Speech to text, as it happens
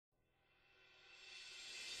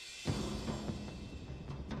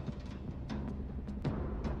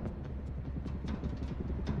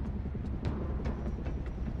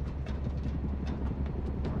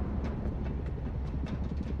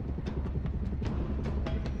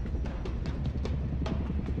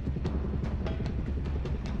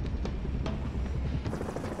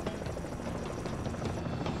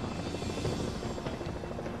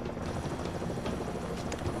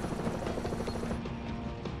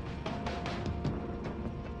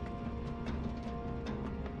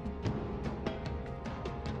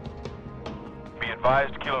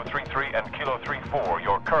advised, Kilo 3-3 and Kilo 3-4,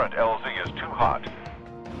 your current LZ is too hot.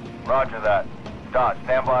 Roger that. Dot,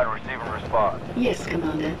 stand by to receive and respond. Yes,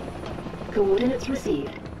 Commander. Coordinates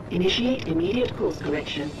received. Initiate immediate course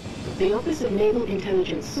correction. The Office of Naval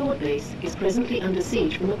Intelligence Sword Base is presently under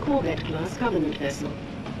siege from a Corvette-class Covenant vessel.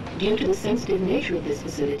 Due to the sensitive nature of this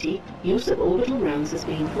facility, use of orbital rounds has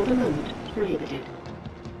been, for the moment, prohibited.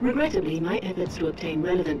 Regrettably, my efforts to obtain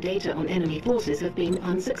relevant data on enemy forces have been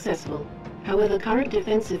unsuccessful. However, current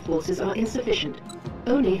defensive forces are insufficient.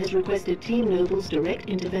 ONI has requested Team Noble's direct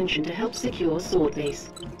intervention to help secure Sword Base.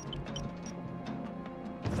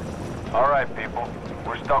 All right, people.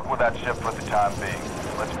 We're stuck with that ship for the time being.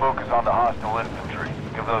 Let's focus on the hostile infantry.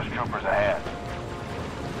 Give those troopers a hand.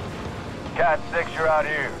 Cat 6, you're out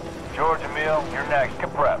here. George, Emil, you're next. Get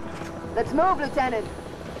prepped. Let's move, Lieutenant.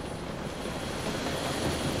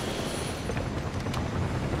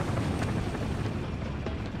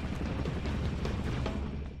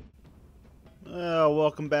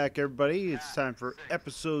 Welcome back, everybody. It's time for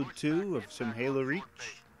episode 2 of some Halo Reach.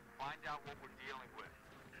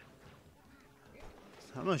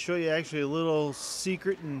 I'm going to show you actually a little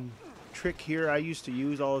secret and trick here I used to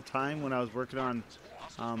use all the time when I was working on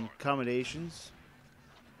accommodations.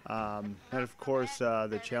 And of course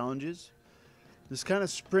the challenges. Just kind of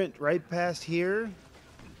sprint right past here.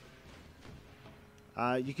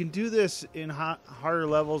 You can do this in harder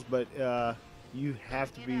levels, but you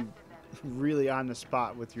have to be really on the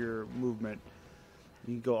spot with your movement.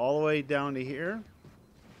 You can go all the way down to here.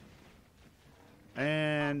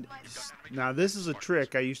 And now this is a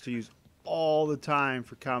trick I used to use all the time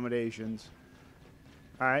for accommodations.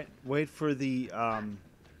 Alright, wait for the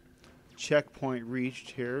checkpoint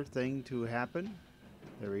reached here thing to happen.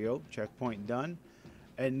 There we go, checkpoint done.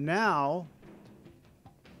 And now,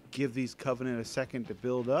 give these Covenant a second to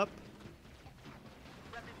build up.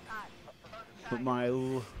 Put my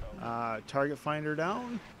target finder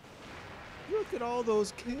down. Look at all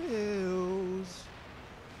those kills.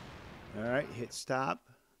 Alright, hit stop.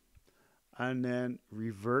 And then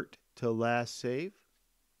revert to last save.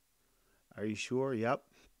 Are you sure? Yep.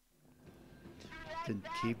 Then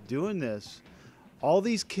keep doing this. All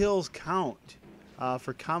these kills count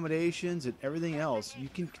for accommodations and everything else. You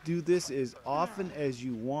can do this as often as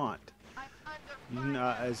you want. You can,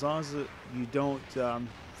 as long as you don't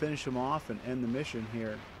finish them off and end the mission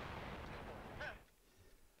here.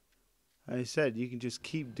 Like I said, you can just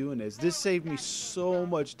keep doing this. This saved me so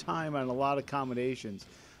much time on a lot of accommodations.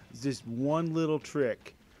 It's just one little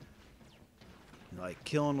trick. Like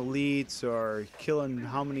killing elites or killing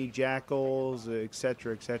how many jackals,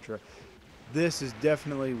 etc., etc. This is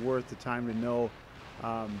definitely worth the time to know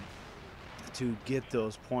to get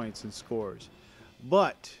those points and scores.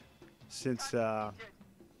 But since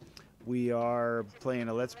we are playing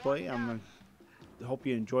a Let's Play, I hope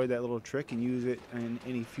you enjoyed that little trick and use it in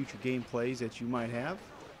any future gameplays that you might have.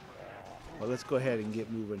 Well, let's go ahead and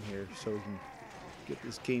get moving here so we can get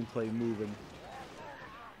this gameplay moving.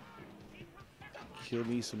 Kill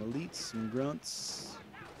me some elites, some grunts.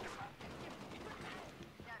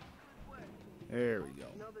 There we go.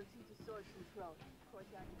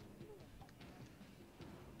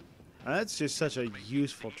 That's just such a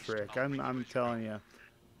useful trick. I'm telling you.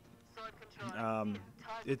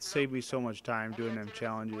 It saved me so much time doing them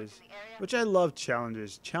challenges, which I love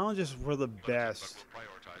challenges. Challenges were the best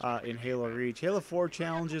in Halo Reach. Halo 4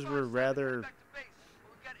 challenges were rather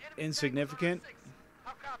insignificant.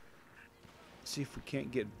 See if we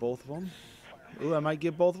can't get both of them. Ooh, I might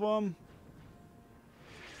get both of them.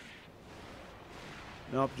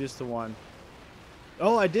 Nope, just the one.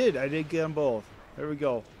 Oh, I did get them both. There we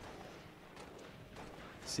go.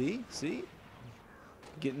 See?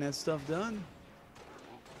 Getting that stuff done.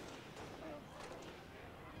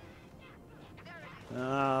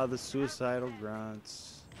 Ah, the suicidal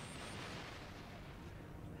grunts.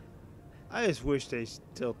 I just wish they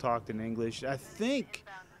still talked in English. I think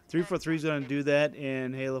 343 is going to do that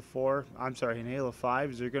in Halo 4. I'm sorry, in Halo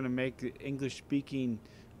 5. They're going to make the English-speaking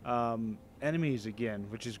enemies again,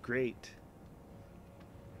 which is great.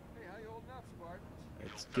 Hey, how you holding up, Spartan?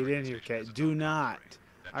 Let's get in here, Cat. Do not.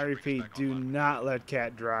 I repeat, do not let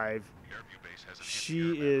Cat drive.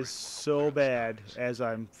 She is so bad as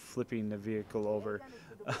I'm flipping the vehicle over.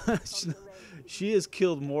 She has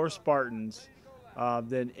killed more Spartans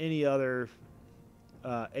than any other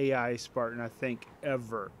AI Spartan, I think,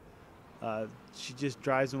 ever. She just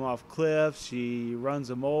drives them off cliffs. She runs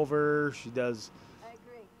them over. She does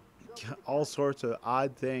all sorts of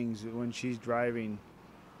odd things when she's driving.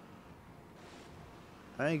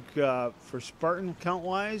 I think for Spartan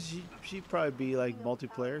count-wise, she'd probably be like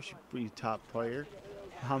multiplayer. She'd be top player.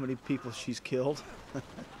 how many people she's killed.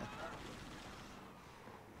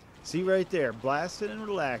 See right there, blasting and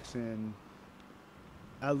relaxing.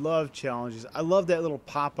 I love challenges. I love that little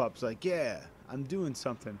pop-ups like, yeah, I'm doing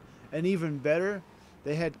something. And even better,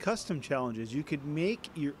 they had custom challenges. You could make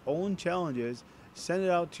your own challenges, send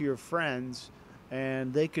it out to your friends,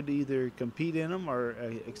 and they could either compete in them or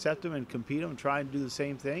accept them and compete them, try and do the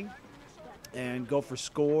same thing, and go for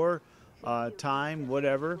score, time,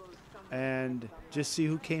 whatever, and just see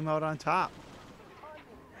who came out on top.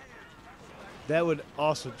 That would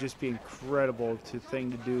also just be incredible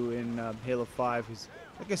thing to do in Halo 5. Because,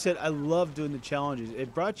 like I said, I love doing the challenges.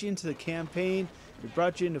 It brought you into the campaign, it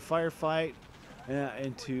brought you into Firefight,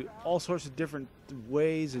 into all sorts of different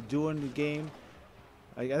ways of doing the game.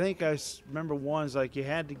 I think I remember one's like you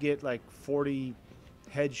had to get like 40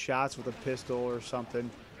 headshots with a pistol or something.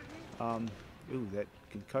 Ooh, that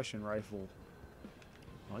concussion rifle.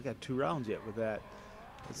 Well, I got 2 rounds yet with that.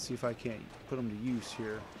 Let's see if I can't put them to use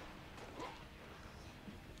here.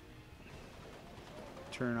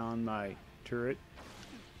 Turn on my turret.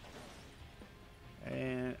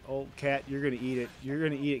 And, oh, cat, you're going to eat it. You're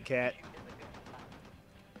going to eat it, cat.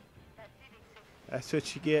 That's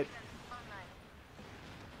what you get.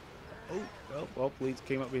 Oh, police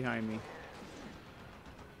came up behind me.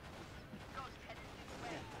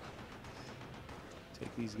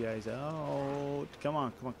 Take these guys out. Come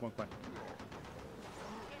on.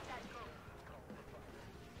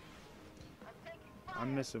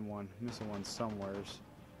 I'm missing one. Somewheres.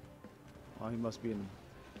 Oh, he must be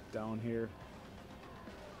down here.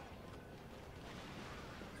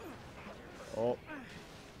 Oh.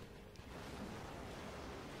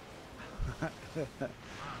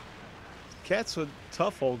 Cat's a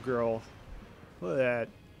tough old girl. Look at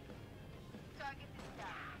that.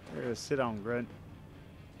 There, sit down, Grunt.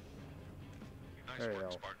 Nice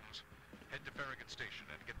work, Spartans. Head to Farragut Station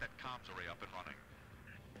and get that comms array up and running.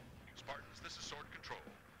 Spartans, this is Sword Control.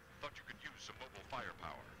 Thought you could use some mobile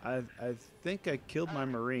firepower. I think I killed my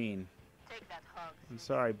Marine. Take that hug. I'm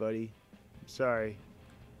sorry, buddy. I'm sorry.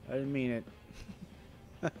 I didn't mean it.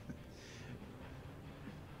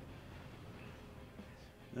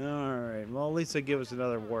 Alright, well at least they give us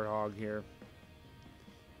another Warthog here.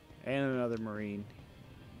 And another Marine.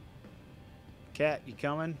 Cat, you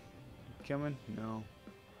coming? Coming? No.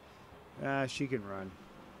 She can run.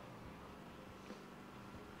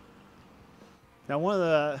 Now one of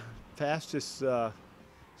the fastest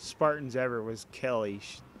Spartans ever was Kelly.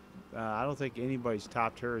 I don't think anybody's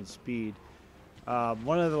topped her in speed.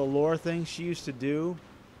 One of the lore things she used to do,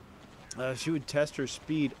 she would test her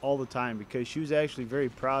speed all the time because she was actually very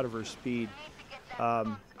proud of her speed.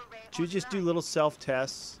 She would just do little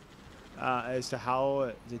self-tests as to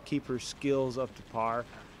how to keep her skills up to par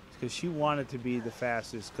because she wanted to be the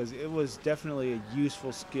fastest because it was definitely a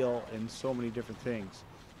useful skill in so many different things.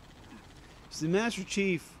 So the Master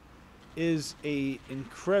Chief is an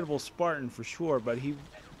incredible Spartan for sure, but he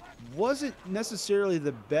wasn't necessarily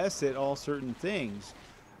the best at all certain things.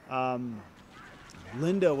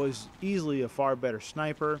 Linda was easily a far better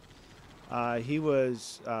sniper.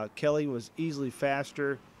 Kelly was easily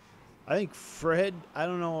faster. I think Fred, I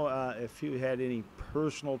don't know if he had any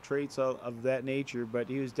personal traits of that nature, but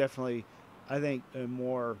he was definitely, I think, a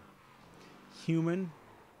more human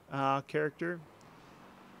character.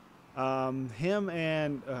 Him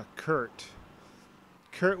and Kurt.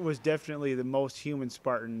 Kurt was definitely the most human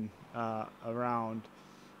Spartan around.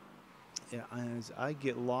 Yeah, as I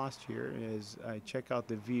get lost here as I check out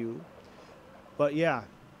the view. But yeah,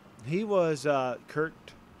 he was, Kurt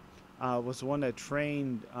was the one that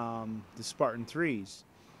trained the Spartan 3s.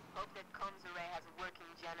 Hope that comms array has a working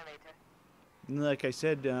generator. And like I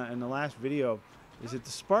said in the last video, is that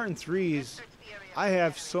the Spartan 3s, I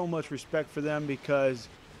have so much respect for them because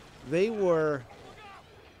they were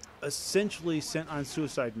essentially sent on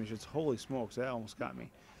suicide missions. Holy smokes, that almost got me.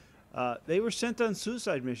 They were sent on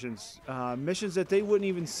suicide missions, missions that they wouldn't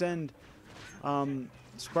even send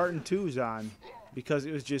Spartan 2s on because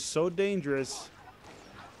it was just so dangerous.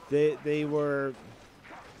 They were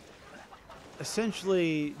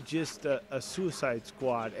essentially just a suicide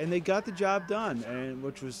squad, and they got the job done, and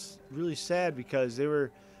which was really sad because they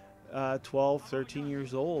were 12, 13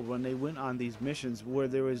 years old when they went on these missions where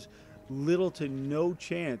there was little to no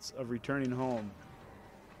chance of returning home.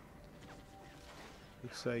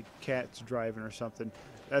 Looks like Cat's driving or something.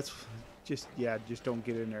 That's just, yeah, just don't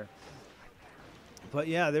get in there. But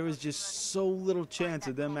yeah, there was just so little chance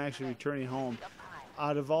of them actually returning home.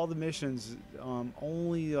 Out of all the missions,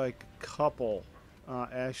 only like a couple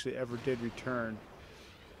actually ever did return.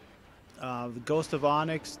 The Ghost of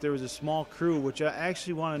Onyx, there was a small crew, which I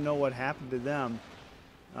actually want to know what happened to them.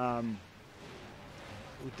 Did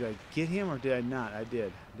I get him or did I not? I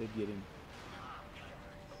did. I did get him.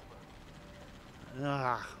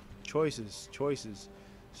 Choices.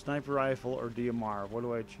 Sniper rifle or DMR. What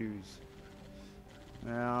do I choose?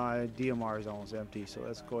 Well, DMR is almost empty, so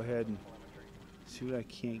let's go ahead and see what I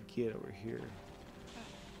can't get over here.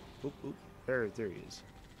 Oop. There he is.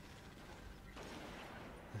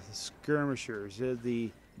 The skirmishers. They're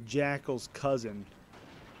the Jackal's cousin.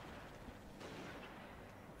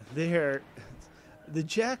 The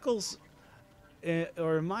Jackals,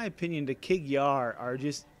 or in my opinion, the Kig Yar are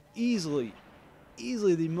just easily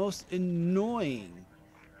the most annoying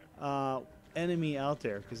enemy out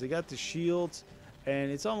there because they got the shields,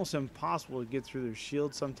 and it's almost impossible to get through their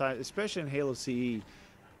shields sometimes, especially in Halo CE.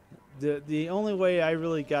 The only way I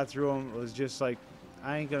really got through them was just like,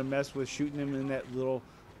 I ain't gonna mess with shooting them in that little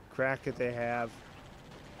crack that they have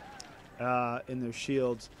in their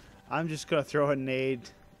shields. I'm just gonna throw a nade.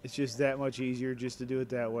 It's just that much easier just to do it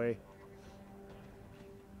that way.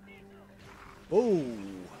 Oh,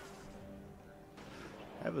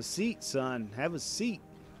 have a seat, son. Have a seat.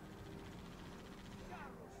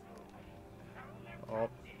 Oh,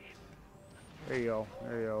 there you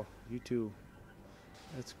go. You too.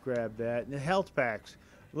 Let's grab that. And the health packs.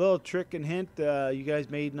 A little trick and hint you guys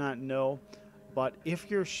may not know, but if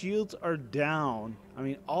your shields are down, I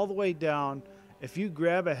mean all the way down, if you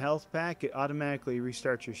grab a health pack, it automatically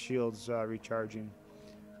restarts your shields recharging.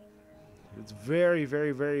 It's very,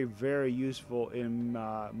 very, very, very useful in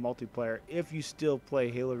multiplayer, if you still play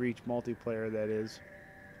Halo Reach multiplayer, that is.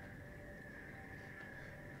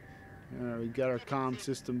 We got our comm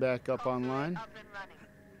system back up online.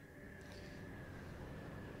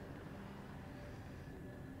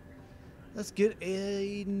 Let's get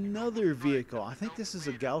another vehicle. I think this is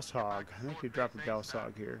a Gauss Hog. I think we drop a Gauss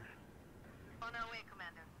Hog here. On our way,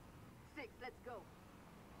 Commander. 6, let's go.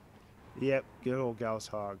 Yep, good old Gauss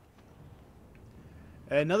Hog.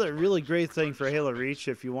 Another really great thing for Halo Reach,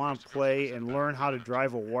 if you want to play and learn how to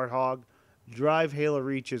drive a Warthog, drive Halo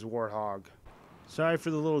Reach's Warthog. Sorry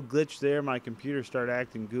for the little glitch there. My computer started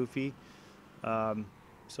acting goofy,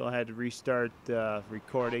 so I had to restart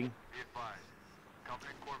recording.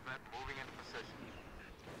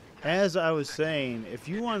 As I was saying, if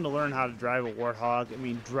you wanted to learn how to drive a Warthog, I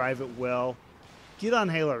mean drive it well, get on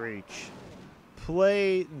Halo Reach.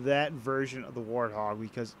 Play that version of the Warthog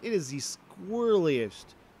because it is the squirreliest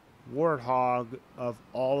Warthog of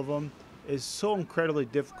all of them. It's so incredibly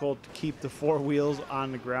difficult to keep the four wheels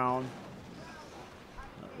on the ground.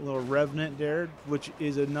 A little Revenant there, which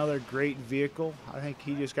is another great vehicle. I think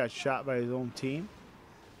he just got shot by his own team.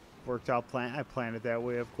 Worked out plan. I planned it that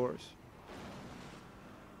way, of course.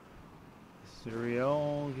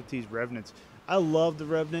 Serial, get these Revenants. I love the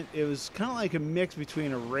Revenant. It was kind of like a mix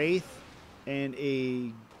between a Wraith and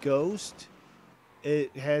a Ghost.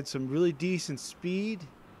 It had some really decent speed,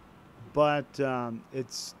 but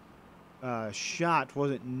its shot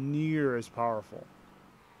wasn't near as powerful.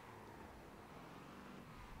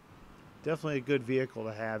 Definitely a good vehicle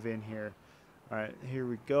to have in here. All right, here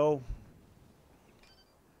we go.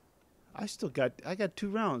 I got 2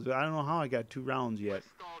 rounds. I don't know how I got 2 rounds yet.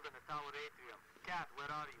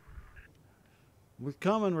 We're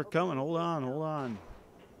coming. Hold on.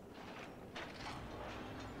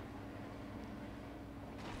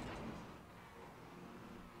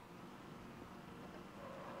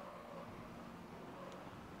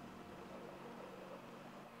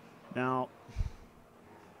 Now,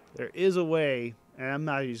 there is a way, and I'm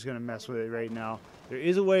not just going to mess with it right now. There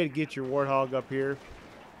is a way to get your Warthog up here.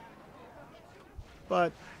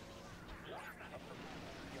 But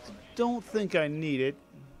don't think I need it.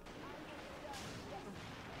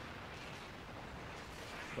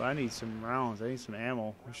 Well, I need some rounds. I need some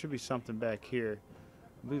ammo. There should be something back here.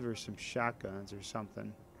 I believe there's some shotguns or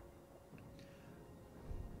something.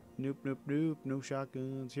 Nope. No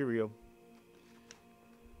shotguns. Here we go.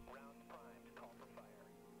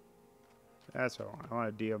 That's what I want. I want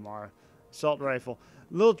a DMR. Assault rifle.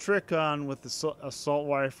 Little trick on with the assault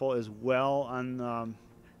rifle as well on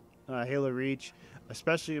Halo Reach,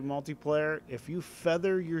 especially in multiplayer. If you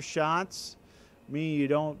feather your shots, meaning you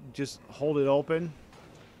don't just hold it open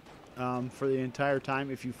for the entire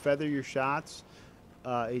time. If you feather your shots,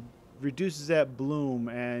 it reduces that bloom,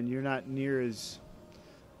 and you're not near as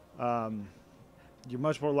you're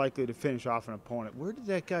much more likely to finish off an opponent. Where did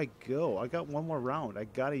that guy go? I got one more round. I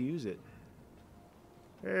gotta use it.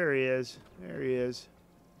 There he is.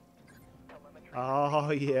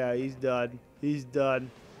 Oh, yeah, he's done.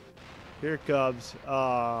 Here it comes.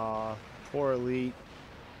 Ah, poor Elite.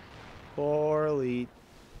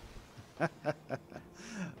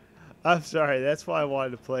 I'm sorry. That's why I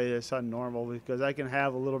wanted to play this on normal, because I can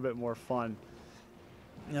have a little bit more fun.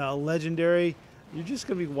 You know, legendary, you're just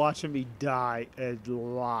going to be watching me die a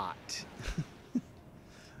lot.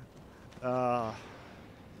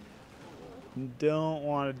 Don't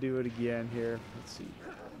want to do it again here. Let's see.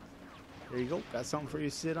 There you go. Got something for you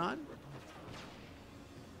to sit on.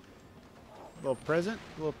 A little present.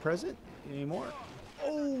 A little present. Any more?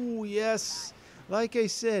 Oh, yes. Like I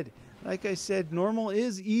said, normal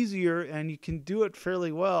is easier and you can do it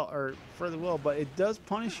fairly well, but it does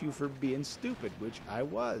punish you for being stupid, which I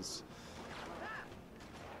was.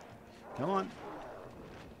 Come on.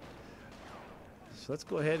 So let's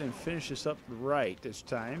go ahead and finish this up right this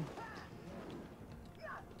time.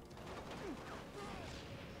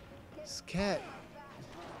 This cat,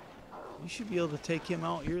 you should be able to take him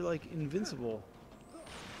out. You're like invincible.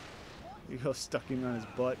 You go, stuck him on his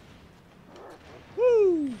butt.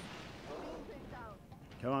 Woo!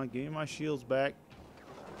 Come on, give me my shields back.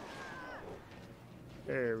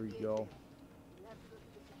 There we go.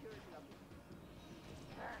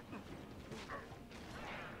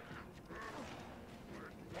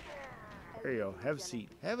 There you go. Have a seat.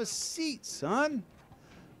 Have a seat, son.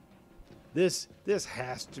 This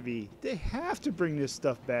has to be. They have to bring this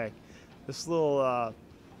stuff back. This little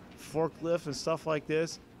forklift and stuff like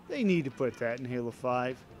this. They need to put that in Halo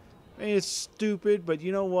 5. I mean, it's stupid, but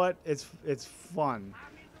you know what? It's fun.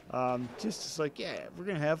 Just like, yeah, we're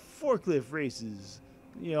gonna have forklift races.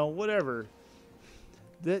 You know, whatever.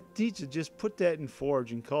 That teacher just put that in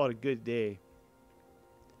Forge and call it a good day.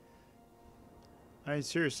 I mean,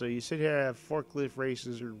 seriously, you sit here and have forklift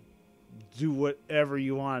races or do whatever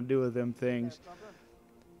you want to do with them things.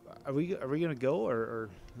 Are we gonna go or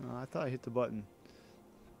I thought I hit the button.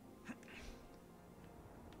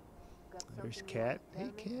 There's Cat. Hey,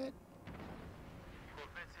 Cat.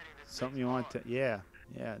 Something you want to? Yeah.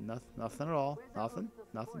 Nothing at all. Nothing.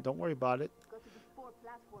 Don't worry about it.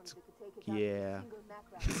 Yeah.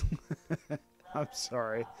 I'm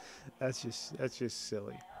sorry. That's just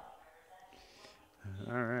silly.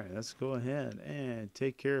 All right, let's go ahead and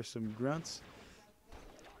take care of some grunts.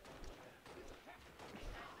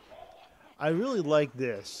 I really like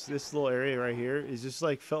this little area right here. Is just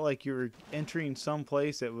like felt like you were entering some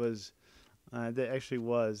place that was that actually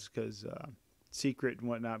was because secret and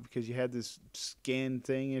whatnot, because you had this scan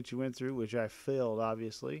thing that you went through, which I failed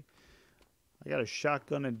obviously. I got a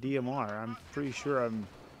shotgun and DMR. I'm pretty sure I'm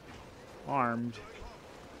armed.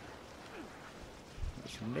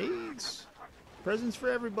 There's some nades. Presents for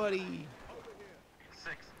everybody.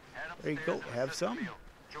 There you go. Have some.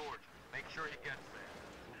 George, make sure he gets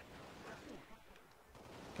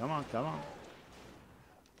there. Come on.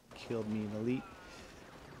 Killed me in Elite.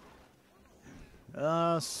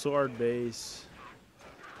 Sword base.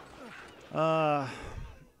 One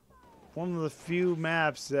of the few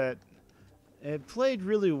maps that it played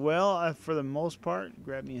really well for the most part.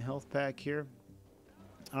 Grab me a health pack here.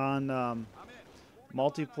 On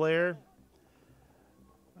multiplayer.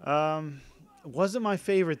 Wasn't my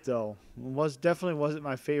favorite though. Definitely wasn't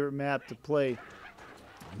my favorite map to play.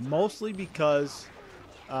 Mostly because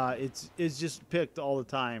it's just picked all the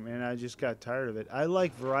time, and I just got tired of it. I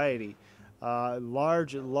like variety,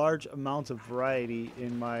 large amounts of variety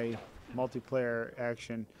in my multiplayer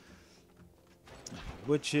action,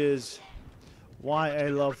 which is why I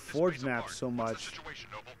love Forge maps so much.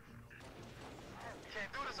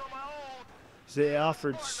 They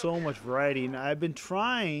offered so much variety, and I've been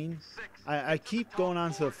trying. I keep going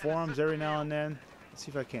onto the forums every now and then. Let's see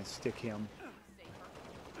if I can't stick him.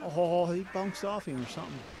 Oh, he bounced off him or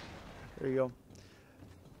something. There you go.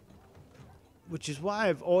 Which is why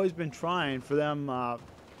I've always been trying for them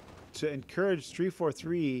to encourage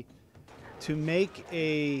 343 to make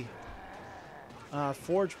a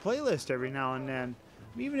Forge playlist every now and then.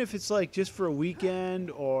 Even if it's like just for a weekend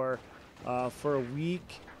or for a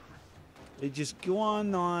week. They just go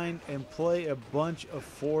online and play a bunch of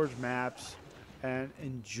Forge maps and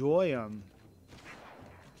enjoy them.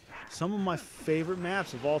 Some of my favorite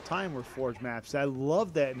maps of all time were Forge maps. I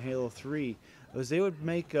loved that in Halo 3. Was they would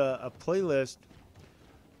make a playlist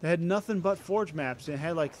that had nothing but Forge maps. And it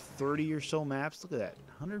had like 30 or so maps. Look at that.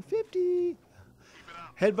 150.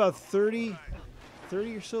 Had about 30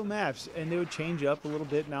 or so maps. And they would change up a little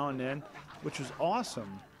bit now and then, which was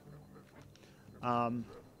awesome.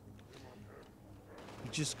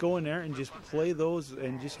 Just go in there and just play those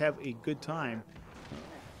and just have a good time.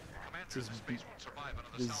 This is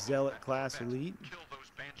the Zealot class Elite.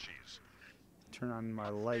 Turn on my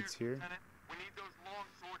lights here.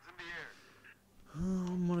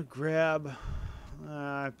 I'm gonna grab.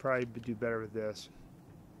 I probably do better with this.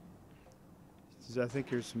 I think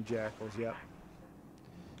there's some jackals, yep.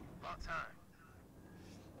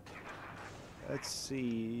 Let's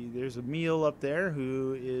see, there's a meal up there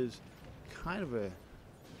who is kind of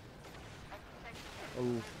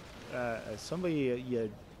somebody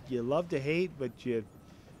you love to hate, but you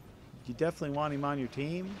definitely want him on your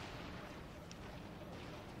team.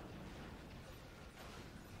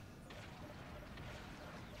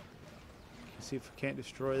 See if we can't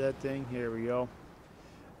destroy that thing. Here we go.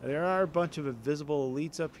 There are a bunch of invisible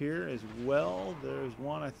elites up here as well. There's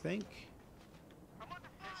one, I think.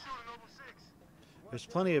 There's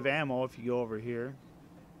plenty of ammo if you go over here.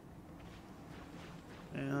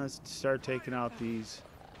 And let's start taking out these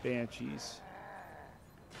banshees.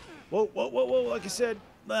 Whoa, whoa, whoa, whoa, like I said.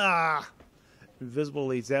 Ah! Invisible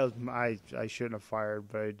elites. That was I shouldn't have fired,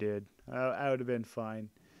 but I did. I would have been fine.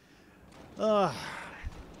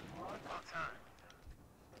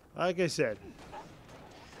 Like I said,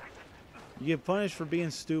 you get punished for being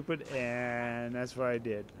stupid, and that's what I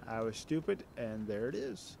did. I was stupid, and there it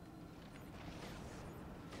is.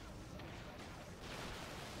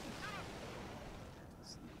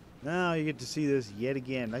 Now you get to see this yet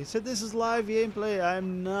again. Like I said, this is live gameplay.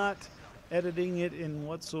 I'm not editing it in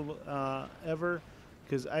whatsoever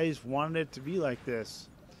because I just wanted it to be like this.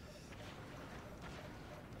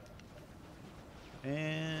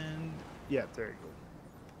 And yeah, there you go.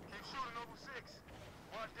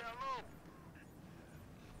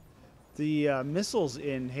 The missiles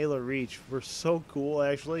in Halo Reach were so cool,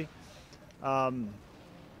 actually.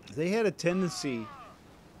 They had a tendency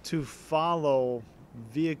to follow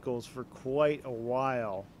vehicles for quite a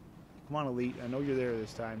while. Come on, Elite. I know you're there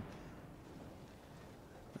this time.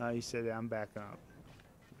 He said I'm backing up,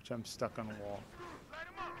 which I'm stuck on the wall.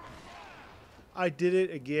 I did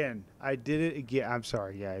it again. I did it again. I'm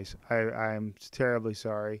sorry, guys. I'm terribly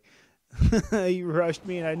sorry. He rushed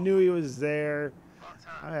me, and I knew he was there.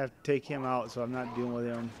 I have to take him out, so I'm not dealing with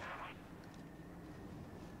him.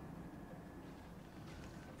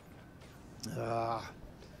 You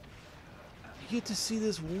get to see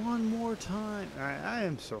this one more time. I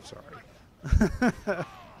am so sorry.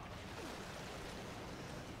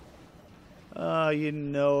 You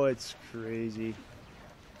know it's crazy.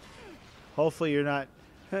 Hopefully you're not.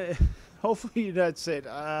 Hopefully you're not saying,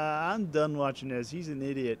 "I'm done watching this. He's an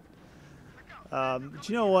idiot." But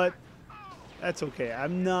you know what? That's okay.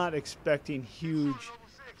 I'm not expecting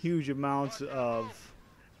huge amounts of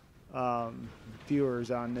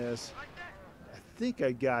viewers on this. I think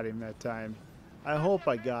I got him that time. I hope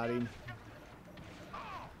I got him.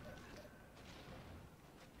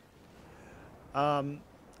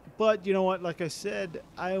 But you know what? Like I said,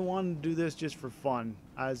 I wanted to do this just for fun.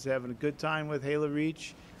 I was having a good time with Halo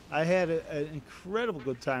Reach. I had an incredible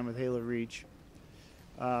good time with Halo Reach.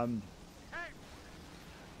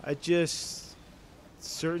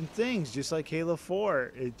 Certain things, just like Halo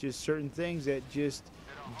 4, certain things that just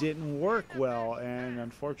didn't work well, and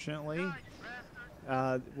unfortunately,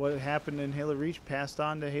 what happened in Halo Reach passed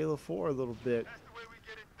on to Halo 4 a little bit.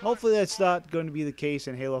 Hopefully that's not going to be the case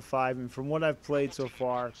in Halo 5, and from what I've played so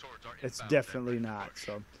far, it's definitely not.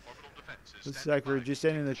 So, looks like we're just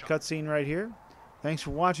ending the cutscene right here. Thanks for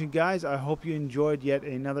watching, guys. I hope you enjoyed yet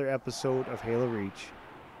another episode of Halo Reach.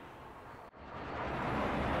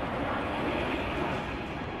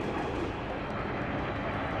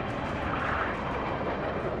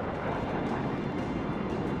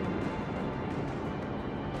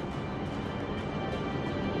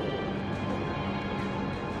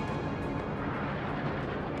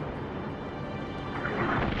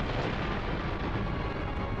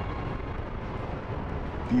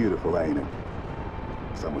 Beautiful, ain't it?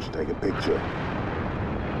 Someone should take a picture.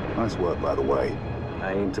 Nice work, by the way.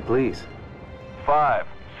 I aim to please. 5,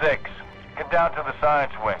 6, get down to the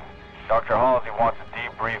science wing. Dr. Halsey wants a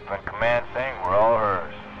debrief and command saying we're all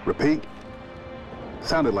hers. Repeat?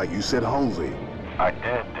 Sounded like you said Halsey. I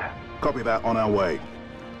did. Copy that, on our way.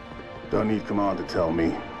 Don't need command to tell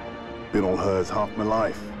me. Been all hers half my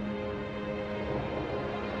life.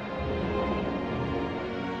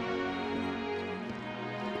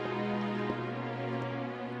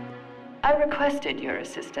 I requested your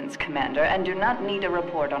assistance, Commander, and do not need a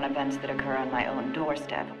report on events that occur on my own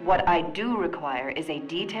doorstep. What I do require is a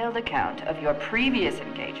detailed account of your previous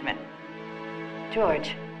engagement.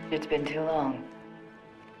 George, it's been too long.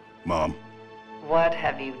 Mom. What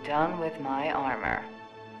have you done with my armor?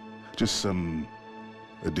 Just some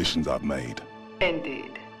additions I've made.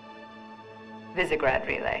 Indeed. Visegrad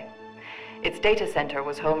Relay. Its data center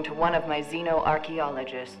was home to one of my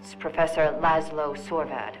xenoarchaeologists, Professor Laszlo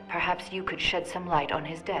Sorvad. Perhaps you could shed some light on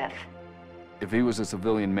his death. If he was a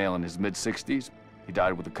civilian male in his mid-60s, He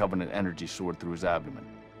died with a Covenant energy sword through his abdomen.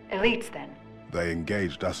 Elites, then? They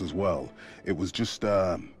engaged us as well. It was just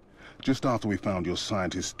after we found your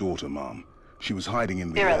scientist's daughter, Mom. She was hiding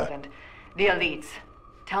in the... Irrelevant. The Elites.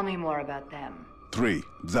 Tell me more about them. 3,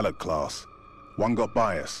 Zealot class. One got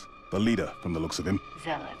by us. The leader, from the looks of him.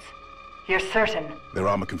 Zealots. You're certain? Their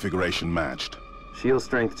armor configuration matched. Shield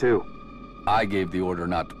strength, too. I gave the order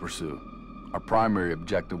not to pursue. Our primary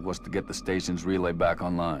objective was to get the station's relay back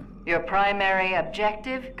online. Your primary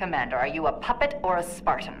objective? Commander, are you a puppet or a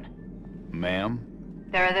Spartan? Ma'am?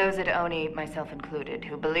 There are those at ONI, myself included,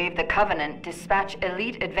 who believe the Covenant dispatch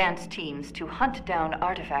elite advance teams to hunt down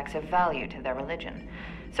artifacts of value to their religion.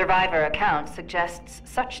 Survivor accounts suggests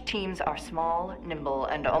such teams are small, nimble,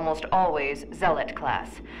 and almost always Zealot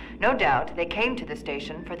class. No doubt they came to the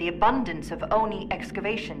station for the abundance of ONI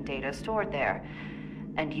excavation data stored there.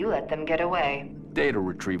 And you let them get away. Data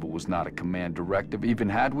retrieval was not a command directive. Even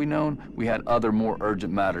had we known, we had other more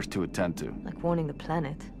urgent matters to attend to. Like warning the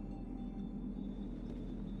planet.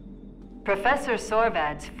 Professor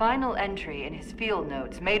Sorvad's final entry in his field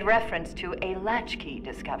notes made reference to a latchkey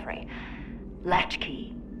discovery.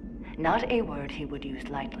 Latchkey. Not a word he would use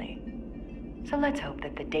lightly. So let's hope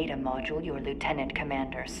that the data module your Lieutenant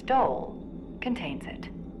Commander stole contains it.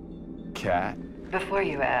 Cat? Before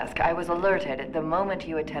you ask, I was alerted the moment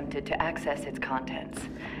you attempted to access its contents,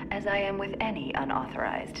 as I am with any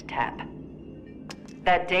unauthorized tap.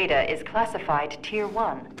 That data is classified Tier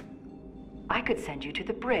 1. I could send you to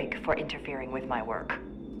the brig for interfering with my work.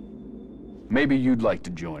 Maybe you'd like to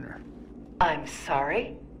join her. I'm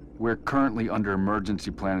sorry? We're currently under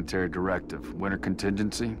emergency planetary directive, winter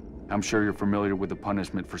contingency. I'm sure you're familiar with the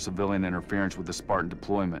punishment for civilian interference with the Spartan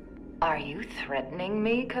deployment. Are you threatening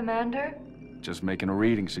me, Commander? Just making a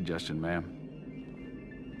reading suggestion, ma'am.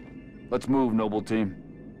 Let's move, noble team.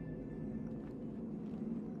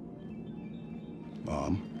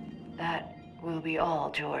 Mom? That will be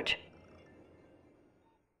all, George.